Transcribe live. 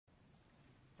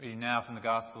Reading now from the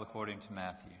Gospel according to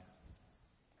Matthew.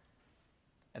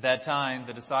 At that time,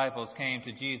 the disciples came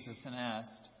to Jesus and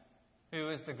asked, "Who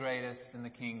is the greatest in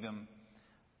the kingdom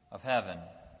of heaven?"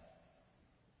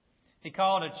 He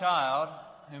called a child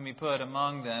whom he put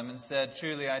among them and said,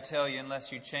 "Truly I tell you,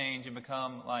 unless you change and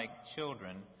become like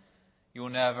children, you will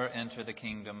never enter the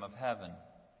kingdom of heaven.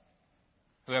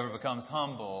 Whoever becomes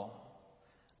humble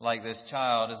like this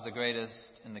child is the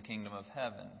greatest in the kingdom of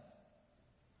heaven.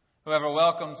 Whoever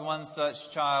welcomes one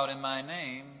such child in my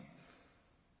name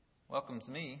welcomes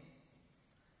me.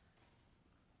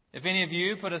 If any of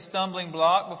you put a stumbling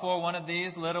block before one of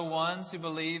these little ones who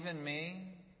believe in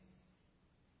me,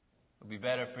 it would be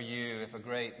better for you if a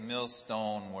great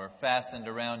millstone were fastened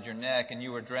around your neck and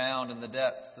you were drowned in the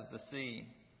depths of the sea.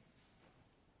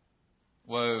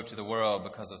 Woe to the world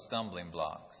because of stumbling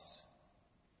blocks.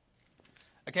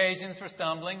 Occasions for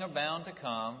stumbling are bound to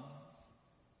come,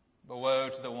 but woe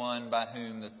to the one by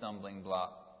whom the stumbling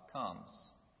block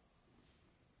comes.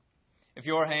 If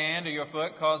your hand or your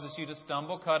foot causes you to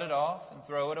stumble, cut it off and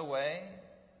throw it away.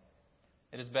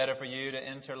 It is better for you to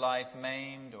enter life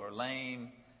maimed or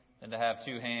lame than to have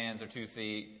 2 hands or 2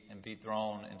 feet and be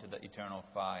thrown into the eternal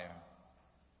fire.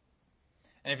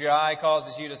 And if your eye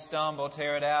causes you to stumble,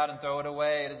 tear it out and throw it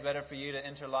away. It is better for you to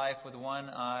enter life with 1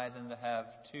 eye than to have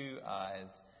 2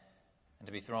 eyes and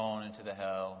to be thrown into the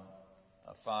hell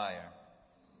of fire.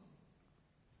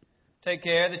 Take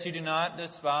care that you do not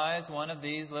despise one of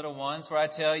these little ones, for I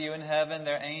tell you, in heaven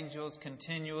their angels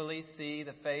continually see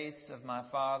the face of my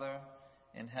Father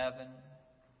in heaven.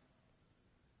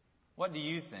 What do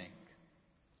you think?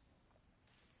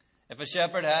 If a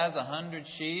shepherd has 100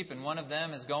 sheep and one of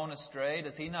them has gone astray,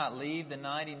 does he not leave the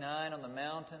 99 on the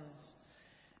mountains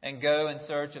and go in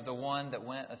search of the one that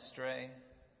went astray?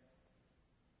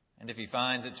 And if he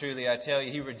finds it, truly I tell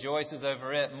you, he rejoices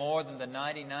over it more than the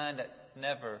 99 that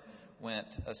never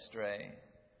went astray.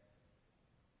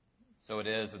 So it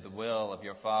is with the will of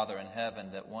your Father in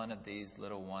heaven that one of these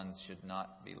little ones should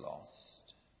not be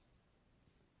lost.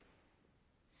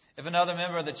 If another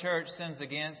member of the church sins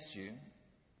against you,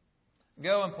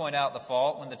 go and point out the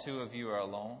fault when the 2 of you are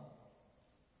alone.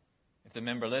 If the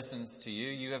member listens to you,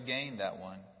 you have gained that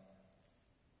one.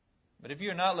 But if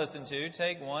you are not listened to,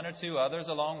 take 1 or 2 others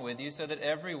along with you, so that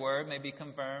every word may be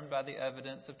confirmed by the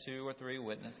evidence of 2 or 3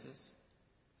 witnesses.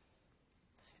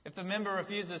 If the member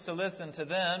refuses to listen to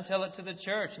them, tell it to the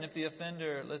church. And if the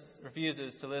offender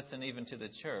refuses to listen even to the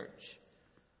church,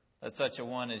 let such a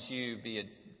one as you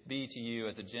be to you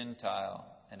as a Gentile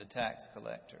and a tax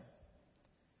collector.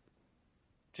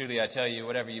 Truly I tell you,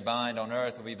 whatever you bind on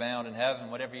earth will be bound in heaven.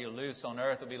 Whatever you loose on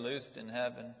earth will be loosed in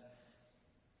heaven.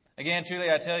 Again, truly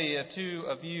I tell you, if 2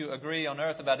 of you agree on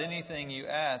earth about anything you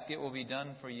ask, it will be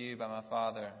done for you by my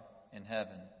Father in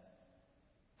heaven.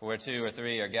 For where 2 or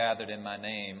 3 are gathered in my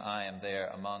name, I am there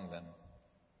among them.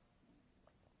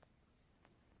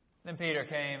 Then Peter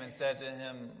came and said to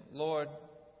him, "Lord,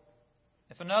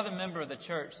 if another member of the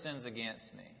church sins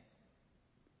against me,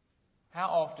 how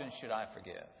often should I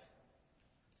forgive?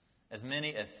 As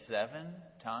many as 7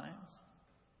 times?"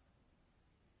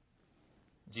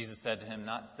 Jesus said to him,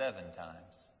 "Not 7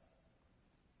 times,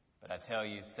 but I tell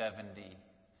you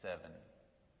 77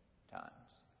 times."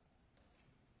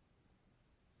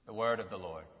 The word of the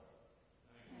Lord.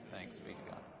 Thanks be to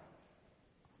God.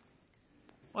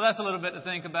 Well, that's a little bit to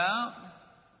think about.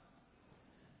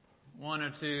 1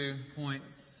 or 2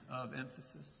 points of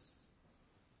emphasis.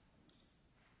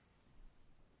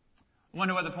 I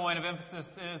wonder what the point of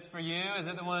emphasis is for you. Is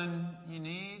it the one you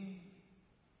need?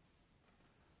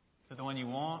 Is it the one you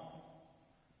want?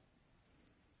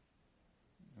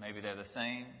 Maybe they're the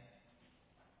same.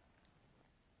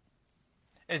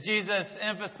 Is Jesus'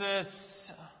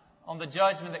 emphasis on the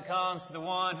judgment that comes to the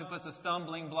one who puts a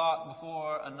stumbling block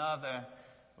before another,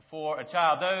 before a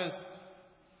child, those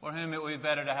for whom it would be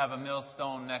better to have a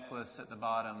millstone necklace at the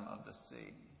bottom of the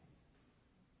sea?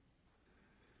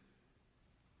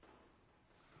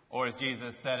 Or is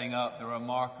Jesus setting up the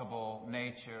remarkable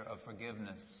nature of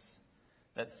forgiveness?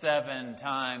 That 7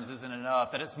 times isn't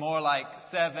enough, that it's more like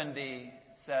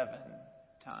 77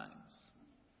 times.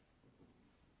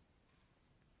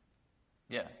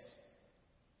 Yes.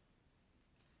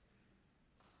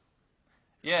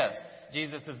 Yes,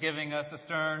 Jesus is giving us a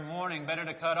stern warning. Better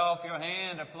to cut off your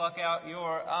hand or pluck out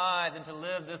your eye than to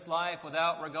live this life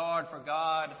without regard for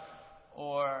God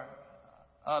or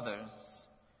others.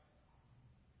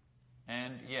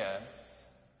 And yes,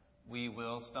 we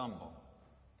will stumble.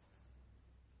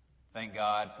 Thank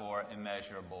God for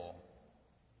immeasurable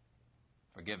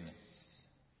forgiveness.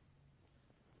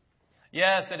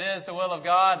 Yes, it is the will of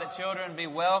God that children be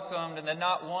welcomed and that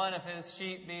not one of His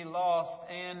sheep be lost.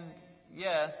 And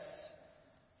yes,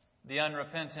 the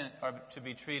unrepentant are to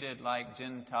be treated like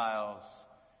Gentiles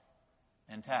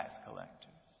and tax collectors.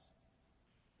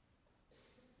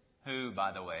 Who,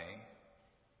 by the way,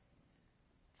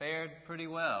 fared pretty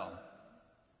well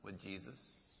with Jesus.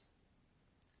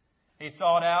 He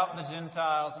sought out the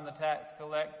Gentiles and the tax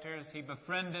collectors. He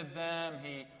befriended them.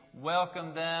 He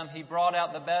welcomed them. He brought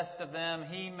out the best of them.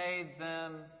 He made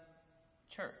them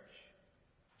church.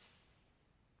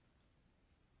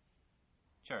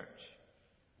 Church.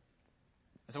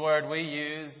 It's a word we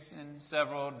use in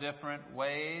several different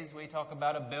ways. We talk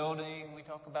about a building. We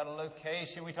talk about a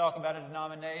location. We talk about a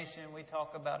denomination. We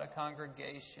talk about a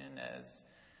congregation as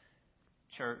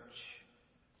church.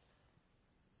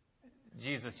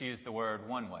 Jesus used the word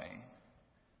one way.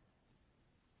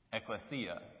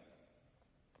 Ecclesia.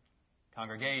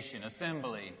 Congregation.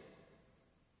 Assembly.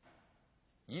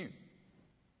 You.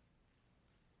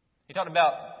 He talked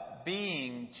about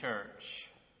being church,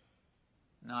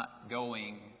 not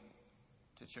going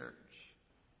to church.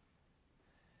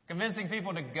 Convincing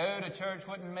people to go to church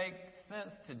wouldn't make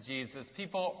sense to Jesus.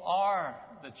 People are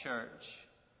the church.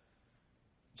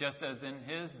 Just as in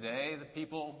His day, the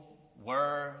people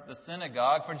were the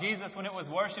synagogue. For Jesus, when it was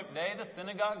worship day, the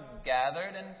synagogue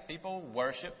gathered and people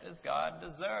worshiped as God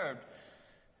deserved.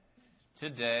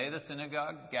 Today, the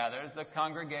synagogue gathers, the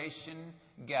congregation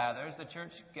gathers, the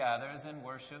church gathers and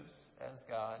worships as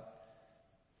God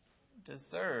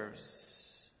deserves.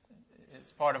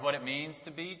 It's part of what it means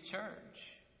to be church.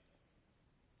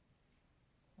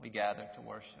 We gather to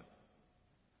worship.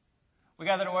 We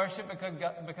gather to worship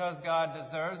because God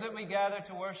deserves it. We gather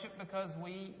to worship because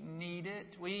we need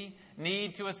it. We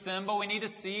need to assemble. We need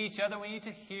to see each other. We need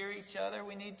to hear each other.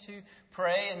 We need to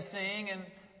pray and sing and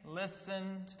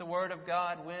listen to the Word of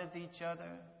God with each other.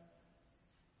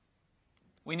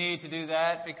 We need to do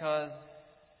that because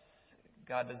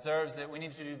God deserves it. We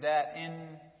need to do that in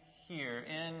here,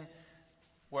 in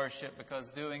worship, because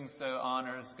doing so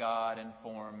honors God and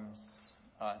forms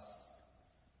us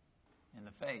in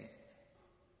the faith.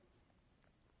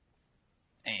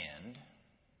 And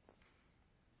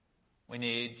we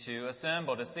need to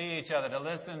assemble, to see each other, to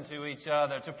listen to each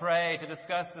other, to pray, to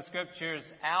discuss the Scriptures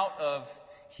out of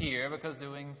here, because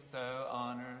doing so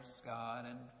honors God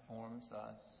and forms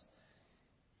us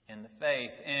in the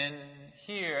faith. In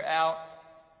here, out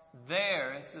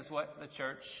there, this is what the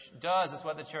church does. It's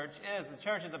what the church is. The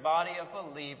church is a body of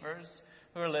believers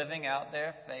who are living out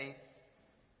their faith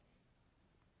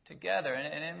together.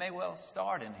 And it may well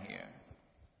start in here.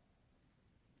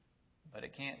 But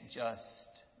it can't just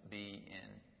be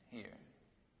in here.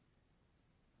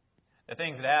 The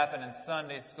things that happen in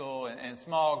Sunday school and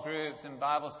small groups and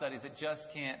Bible studies, it just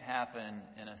can't happen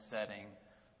in a setting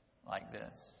like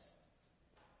this.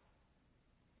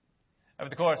 Over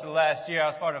the course of the last year, I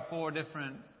was part of 4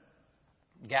 different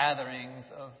gatherings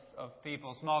of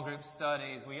people, small group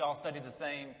studies. We all studied the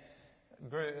same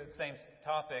group, same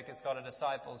topic. It's called A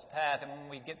Disciple's Path. And when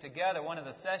we get together, one of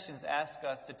the sessions asks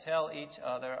us to tell each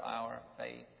other our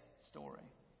faith story.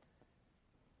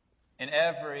 In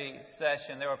every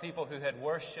session, there were people who had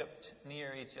worshipped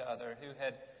near each other, who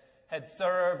had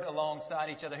served alongside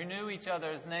each other, who knew each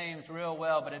other's names real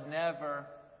well, but had never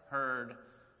heard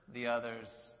the other's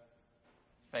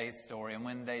faith story. And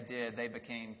when they did, they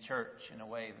became church in a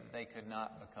way that they could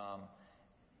not become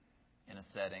in a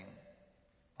setting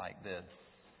like this.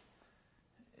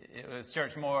 It was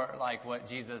church more like what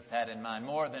Jesus had in mind,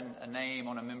 more than a name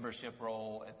on a membership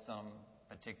roll at some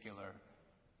particular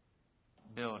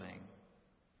building.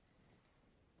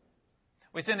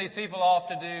 We send these people off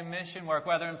to do mission work,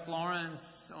 whether in Florence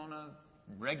on a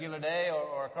regular day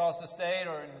or across the state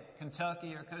or in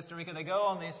Kentucky or Costa Rica. They go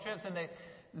on these trips and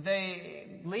they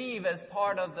leave as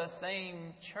part of the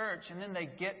same church, and then they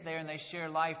get there and they share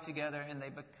life together and they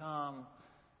become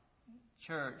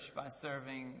church by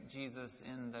serving Jesus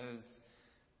in those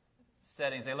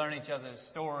settings. They learn each other's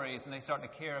stories and they start to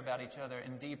care about each other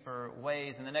in deeper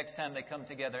ways. And the next time they come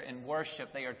together in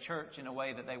worship, they are church in a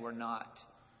way that they were not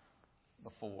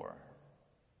before.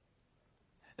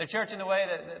 They're church in the way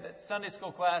that Sunday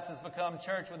school classes become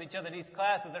church with each other. These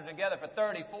classes are together for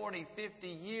 30, 40, 50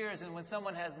 years. And when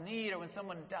someone has need or when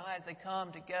someone dies, they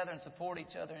come together and support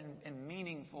each other in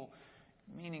meaningful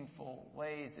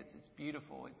ways. It's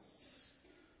beautiful. It's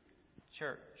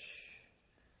church.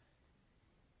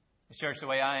 It's church the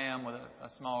way I am, with a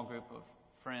small group of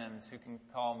friends who can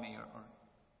call me or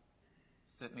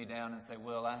sit me down and say,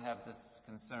 Will, I have this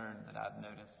concern that I've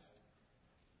noticed.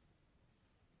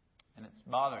 And it's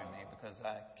bothering me because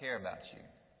I care about you.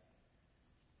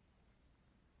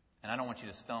 And I don't want you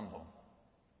to stumble.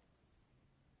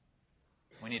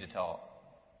 We need to talk.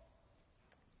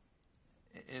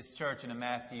 Is church in a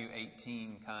Matthew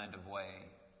 18 kind of way?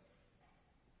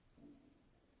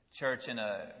 Church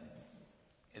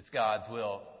it's God's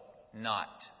will not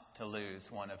to lose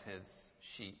one of His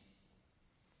sheep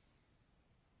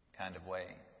kind of way.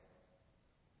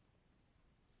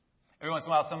 Every once in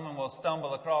a while, someone will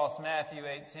stumble across Matthew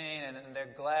 18 and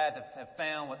they're glad to have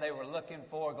found what they were looking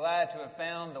for, glad to have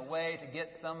found the way to get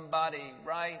somebody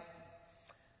right.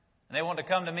 And they want to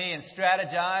come to me and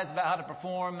strategize about how to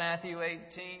perform Matthew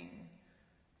 18.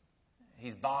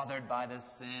 He's bothered by this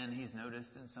sin he's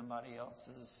noticed in somebody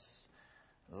else's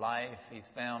life. He's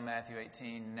found Matthew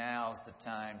 18. Now's the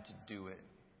time to do it.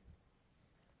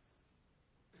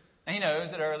 And he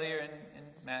knows that earlier in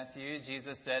Matthew,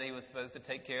 Jesus said He was supposed to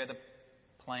take care of the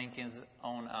plank in His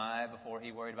own eye before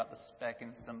He worried about the speck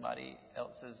in somebody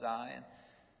else's eye. And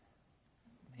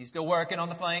He's still working on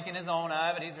the plank in His own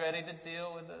eye, but He's ready to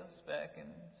deal with the speck in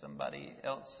somebody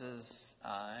else's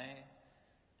eye.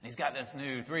 And He's got this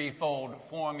new threefold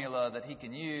formula that He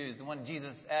can use, the one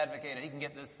Jesus advocated. He can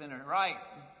get this sinner right.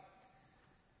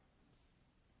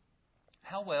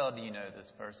 How well do you know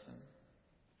this person?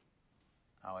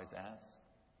 I always ask.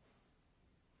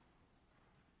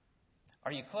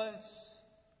 Are you close?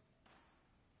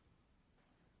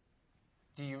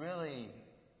 Do you really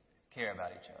care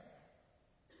about each other?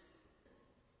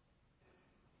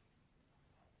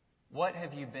 What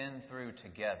have you been through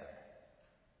together?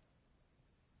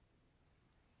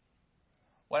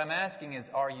 What I'm asking is,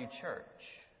 are you church?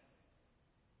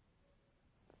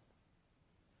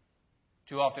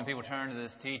 Too often people turn to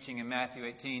this teaching in Matthew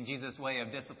 18, Jesus' way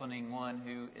of disciplining one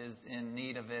who is in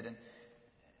need of it.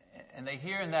 And they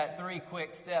hear in that 3 quick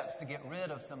steps to get rid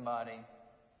of somebody.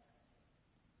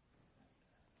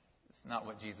 It's not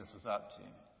what Jesus was up to.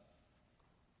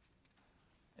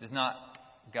 It is not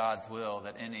God's will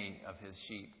that any of His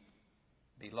sheep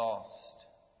be lost.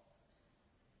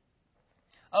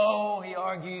 Oh, he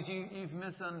argues, you've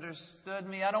misunderstood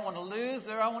me. I don't want to lose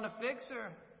her. I want to fix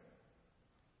her.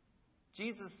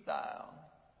 Jesus style.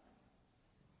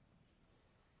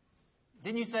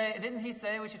 Didn't He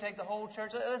say we should take the whole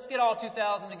church? Let's get all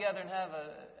 2,000 together and have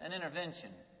an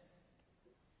intervention.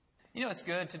 You know, it's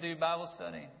good to do Bible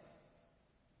study.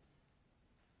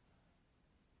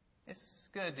 It's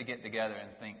good to get together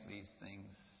and think these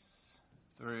things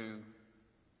through.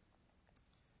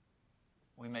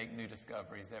 We make new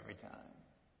discoveries every time.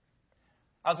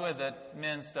 I was with the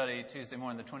men's study Tuesday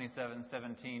morning, the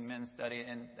 2717 men's study,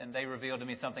 and they revealed to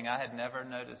me something I had never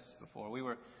noticed before. We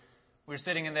were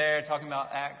sitting in there talking about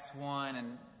Acts 1,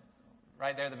 and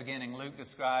right there at the beginning, Luke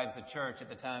describes the church at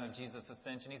the time of Jesus'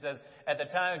 ascension. He says, at the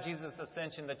time of Jesus'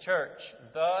 ascension, the church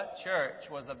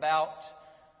was about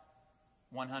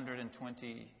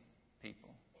 120 people.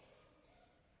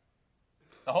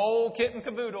 The whole kit and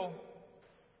caboodle,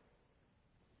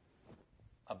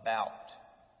 about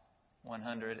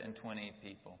 120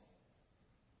 people.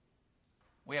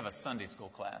 We have a Sunday school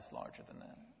class larger than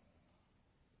that.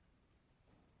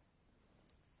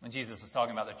 When Jesus was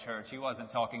talking about the church, He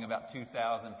wasn't talking about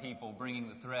 2,000 people bringing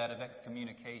the threat of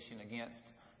excommunication against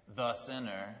the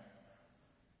sinner.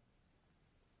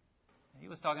 He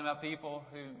was talking about people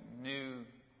who knew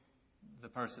the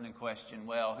person in question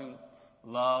well, who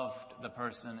loved the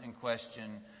person in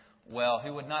question well,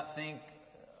 who would not think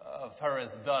of her as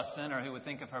the sinner, who would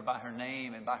think of her by her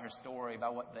name and by her story, by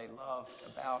what they loved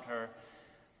about her.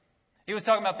 He was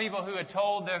talking about people who had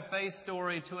told their faith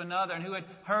story to another and who had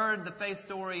heard the faith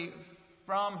story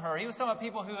from her. He was talking about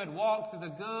people who had walked through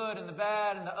the good and the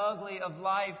bad and the ugly of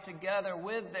life together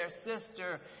with their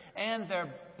sister and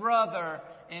their brother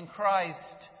in Christ,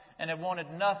 and had wanted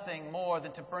nothing more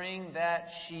than to bring that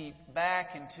sheep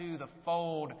back into the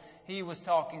fold. He was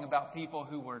talking about people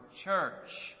who were church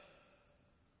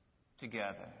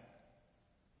together.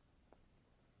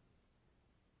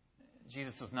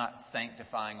 Jesus was not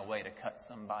sanctifying a way to cut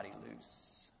somebody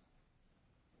loose.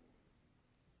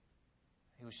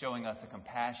 He was showing us a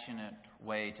compassionate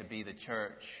way to be the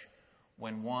church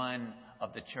when one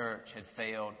of the church had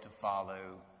failed to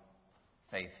follow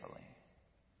faithfully.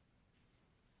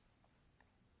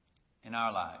 In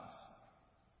our lives,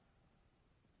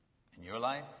 in your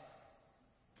life,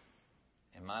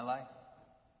 in my life,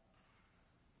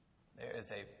 there is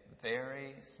a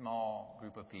very small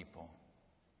group of people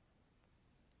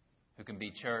who can be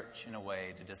church in a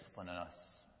way to discipline us,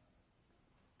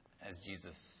 as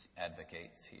Jesus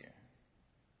advocates here.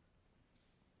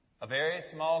 A very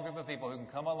small group of people who can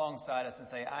come alongside us and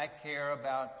say, I care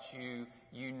about you,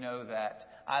 you know that.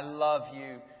 I love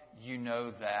you, you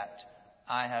know that.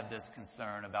 I have this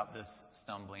concern about this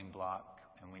stumbling block,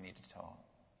 and we need to talk.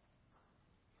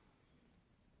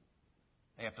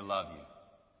 They have to love you.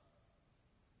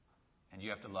 And you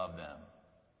have to love them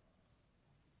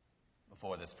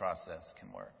before this process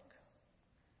can work.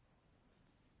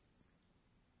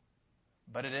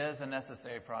 But it is a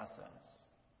necessary process.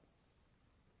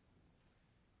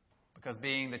 Because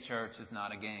being the church is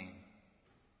not a game.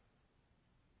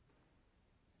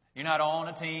 You're not on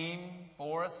a team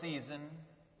for a season.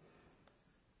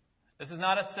 This is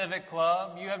not a civic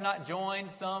club. You have not joined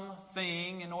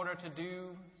something in order to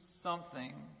do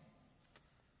something.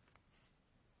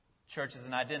 Church is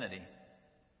an identity.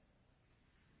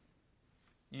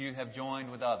 You have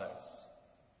joined with others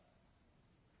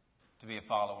to be a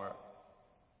follower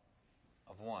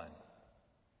of one.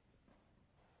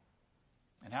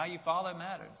 And how you follow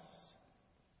matters.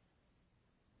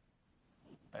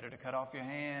 Better to cut off your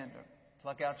hand or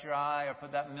pluck out your eye or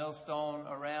put that millstone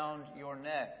around your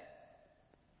neck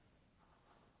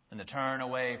than to turn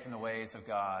away from the ways of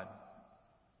God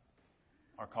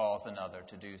or cause another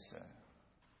to do so.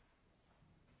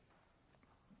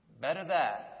 Better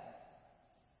that.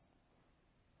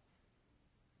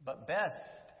 But best,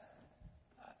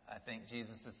 I think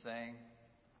Jesus is saying,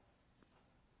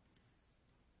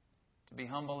 to be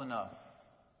humble enough.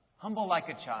 Humble like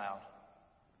a child.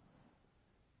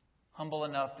 Humble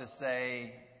enough to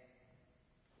say,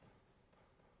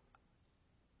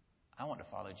 I want to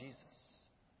follow Jesus.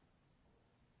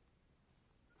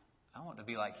 I want to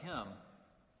be like Him.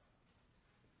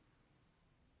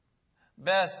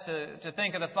 Best to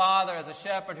think of the Father as a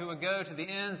shepherd who would go to the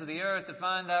ends of the earth to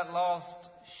find that lost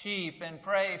sheep and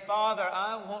pray, Father,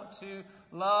 I want to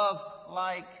love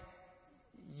like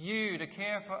You, to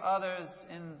care for others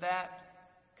in that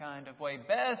kind of way.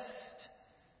 Best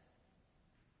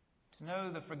to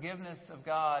know the forgiveness of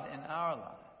God in our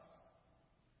lives.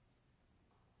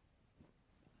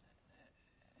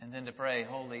 And then to pray,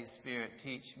 Holy Spirit,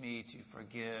 teach me to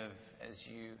forgive as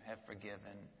You have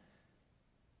forgiven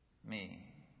me.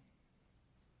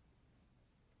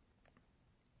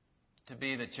 To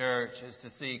be the church is to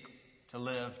seek to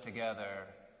live together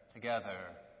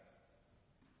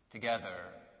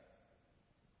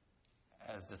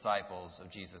as disciples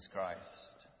of Jesus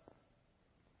Christ.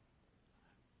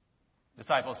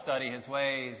 Disciples study His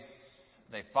ways,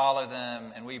 they follow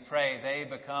them, and we pray they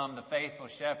become the faithful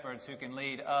shepherds who can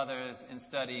lead others in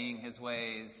studying His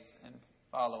ways and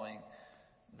following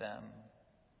them.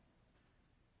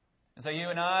 And so you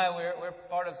and I, we're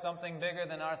part of something bigger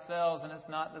than ourselves, and it's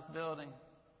not this building.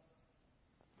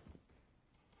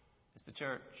 It's the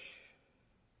church,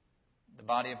 the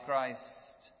body of Christ.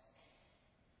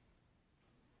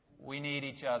 We need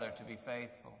each other to be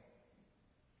faithful.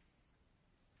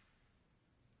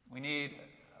 We need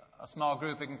a small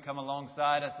group that can come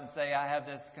alongside us and say, I have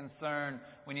this concern.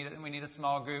 We need a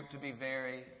small group to be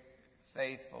very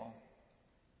faithful.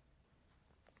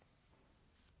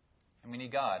 And we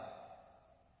need God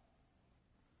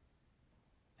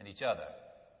and each other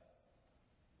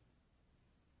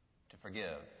to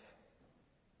forgive.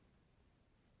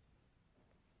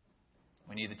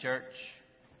 We need the church,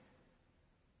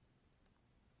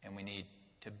 and we need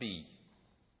to be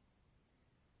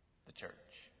the church.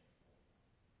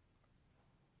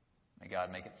 May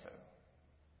God make it so.